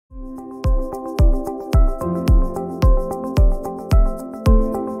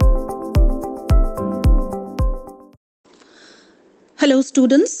Hello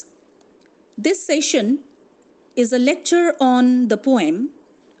students, this session is a lecture on the poem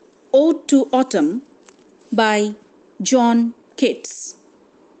Ode to Autumn by John Keats.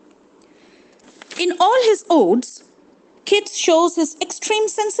 In all his odes, Keats shows his extreme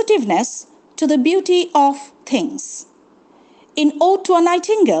sensitiveness to the beauty of things. In Ode to a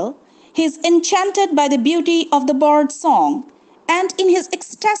Nightingale, he is enchanted by the beauty of the bird's song and in his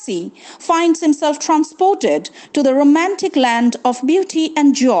ecstasy finds himself transported to the romantic land of beauty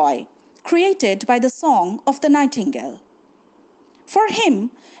and joy created by the song of the nightingale. For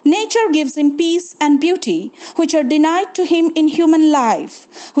him, nature gives him peace and beauty which are denied to him in human life,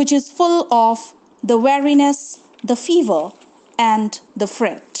 which is full of the weariness, the fever, and the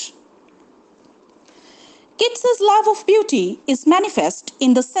fret. Keats's love of beauty is manifest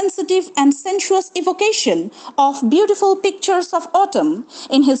in the sensitive and sensuous evocation of beautiful pictures of autumn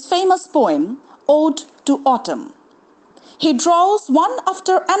in his famous poem, Ode to Autumn. He draws one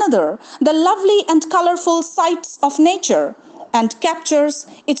after another the lovely and colorful sights of nature and captures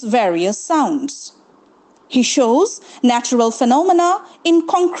its various sounds. He shows natural phenomena in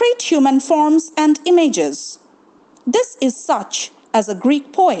concrete human forms and images. This is such as a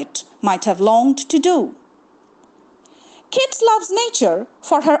Greek poet might have longed to do. Keats loves nature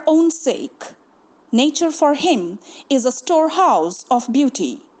for her own sake. Nature for him is a storehouse of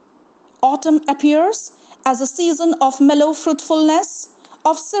beauty. Autumn appears as a season of mellow fruitfulness,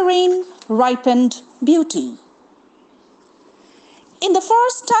 of serene, ripened beauty. In the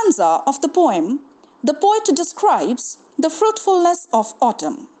first stanza of the poem, the poet describes the fruitfulness of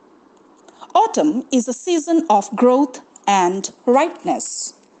autumn. Autumn is a season of growth and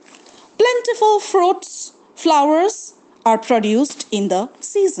ripeness. Plentiful fruits, flowers, are produced in the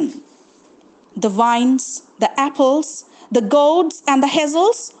season. The vines, the apples, the gourds and the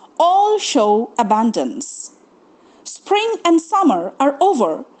hazels all show abundance. Spring and summer are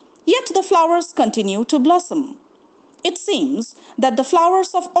over, yet the flowers continue to blossom. It seems that the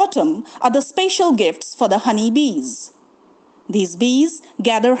flowers of autumn are the special gifts for the honey bees. These bees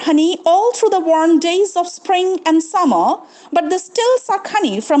gather honey all through the warm days of spring and summer, but they still suck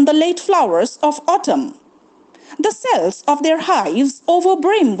honey from the late flowers of autumn. The cells of their hives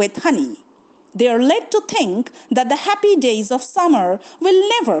overbrim with honey. They are led to think that the happy days of summer will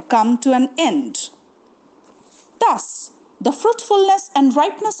never come to an end. Thus, the fruitfulness and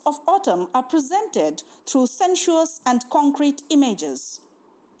ripeness of autumn are presented through sensuous and concrete images.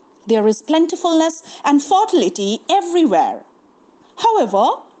 There is plentifulness and fertility everywhere.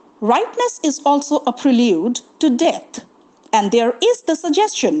 However, ripeness is also a prelude to death. And there is the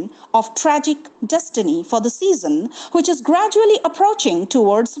suggestion of tragic destiny for the season, which is gradually approaching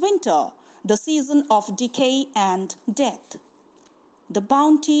towards winter, the season of decay and death. The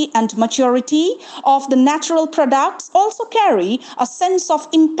bounty and maturity of the natural products also carry a sense of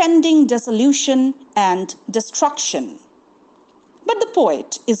impending dissolution and destruction. But the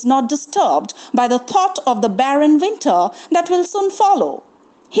poet is not disturbed by the thought of the barren winter that will soon follow.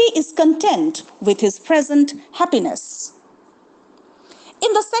 He is content with his present happiness.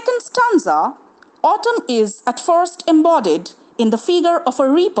 In the second stanza, autumn is at first embodied in the figure of a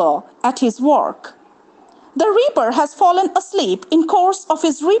reaper at his work. The reaper has fallen asleep in course of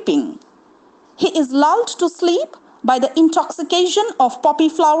his reaping. He is lulled to sleep by the intoxication of poppy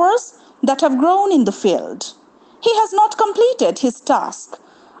flowers that have grown in the field. He has not completed his task.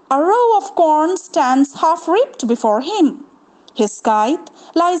 A row of corn stands half reaped before him. His scythe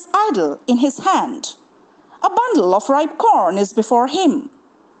lies idle in his hand. A bundle of ripe corn is before him.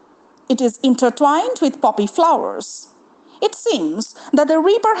 It is intertwined with poppy flowers. It seems that the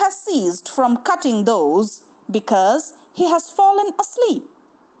reaper has ceased from cutting those because he has fallen asleep.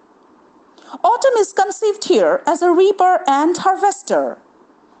 Autumn is conceived here as a reaper and harvester.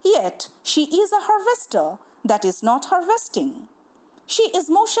 Yet she is a harvester that is not harvesting. She is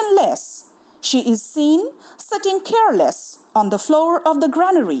motionless. She is seen sitting careless on the floor of the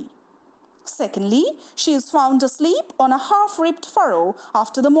granary. Secondly, she is found asleep on a half-ripped furrow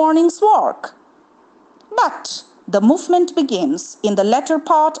after the morning's work. But the movement begins in the latter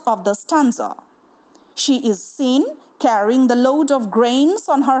part of the stanza. She is seen carrying the load of grains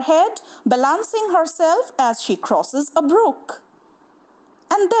on her head, balancing herself as she crosses a brook.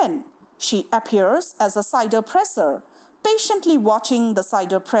 And then she appears as a cider presser, patiently watching the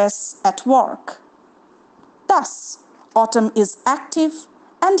cider press at work. Thus, autumn is active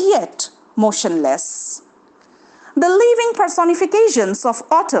and yet motionless. The living personifications of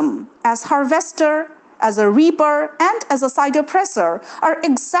autumn as harvester, as a reaper, and as a cider presser are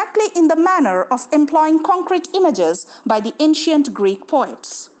exactly in the manner of employing concrete images by the ancient Greek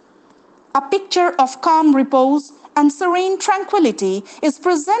poets. A picture of calm repose and serene tranquility is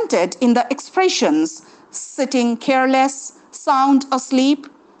presented in the expressions sitting careless, sound asleep,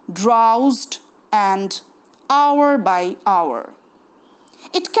 drowsed, and hour by hour.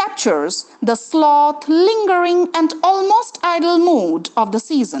 It captures the sloth, lingering, and almost idle mood of the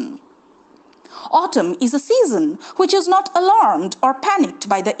season. Autumn is a season which is not alarmed or panicked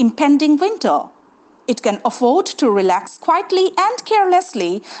by the impending winter. It can afford to relax quietly and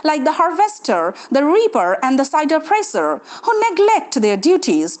carelessly, like the harvester, the reaper, and the cider presser, who neglect their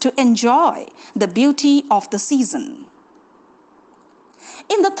duties to enjoy the beauty of the season.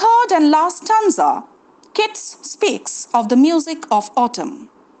 In the third and last stanza, Keats speaks of the music of autumn.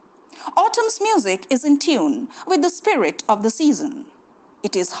 Autumn's music is in tune with the spirit of the season.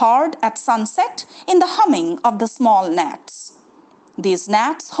 It is heard at sunset in the humming of the small gnats. These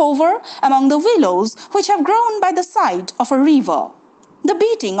gnats hover among the willows which have grown by the side of a river. The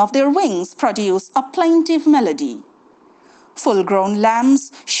beating of their wings produce a plaintive melody. Full-grown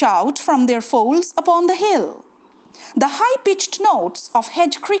lambs shout from their folds upon the hill. The high-pitched notes of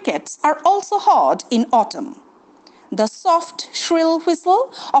hedge crickets are also heard in autumn. The soft, shrill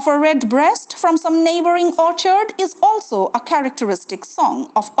whistle of a redbreast from some neighboring orchard is also a characteristic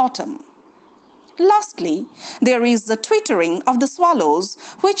song of autumn. Lastly, there is the twittering of the swallows,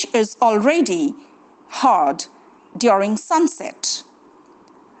 which is already heard during sunset.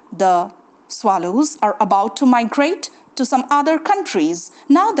 The swallows are about to migrate to some other countries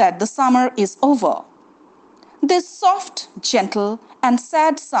now that the summer is over. These soft, gentle, and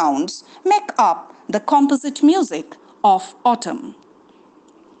sad sounds make up the composite music of autumn.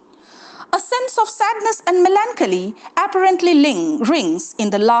 A sense of sadness and melancholy apparently rings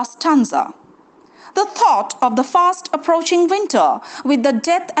in the last stanza. The thought of the fast approaching winter with the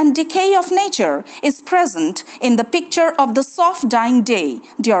death and decay of nature is present in the picture of the soft dying day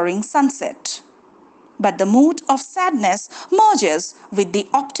during sunset. But the mood of sadness merges with the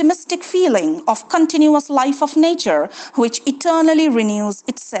optimistic feeling of continuous life of nature, which eternally renews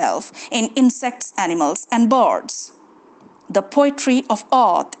itself in insects, animals, and birds. The poetry of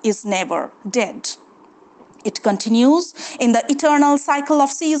earth is never dead. It continues in the eternal cycle of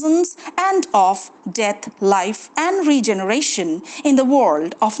seasons and of death, life, and regeneration in the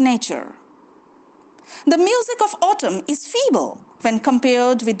world of nature. The music of autumn is feeble when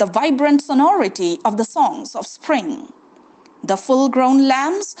compared with the vibrant sonority of the songs of spring. The full-grown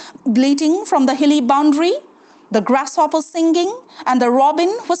lambs bleating from the hilly boundary, the grasshopper singing, and the robin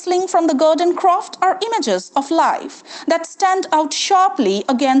whistling from the garden croft are images of life that stand out sharply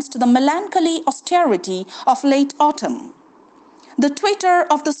against the melancholy austerity of late autumn. The twitter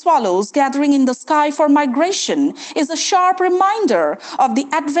of the swallows gathering in the sky for migration is a sharp reminder of the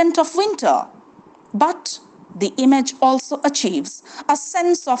advent of winter. But the image also achieves a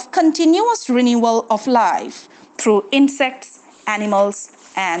sense of continuous renewal of life through insects, animals,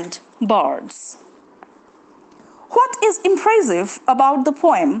 and birds. What is impressive about the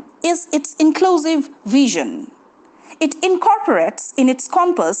poem is its inclusive vision. It incorporates in its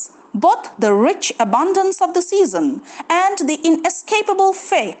compass both the rich abundance of the season and the inescapable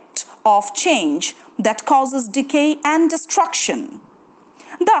fate of change that causes decay and destruction.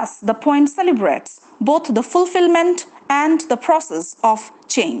 Thus, the poem celebrates both the fulfillment and the process of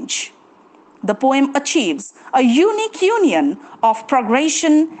change. The poem achieves a unique union of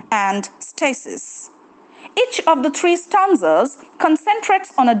progression and stasis. Each of the three stanzas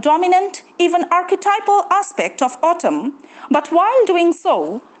concentrates on a dominant, even archetypal aspect of autumn, but while doing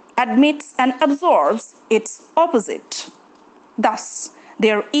so, admits and absorbs its opposite. Thus,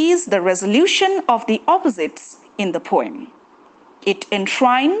 there is the resolution of the opposites in the poem. It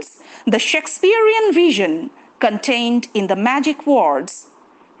enshrines the Shakespearean vision contained in the magic words,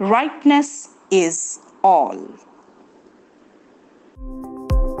 "Ripeness is all."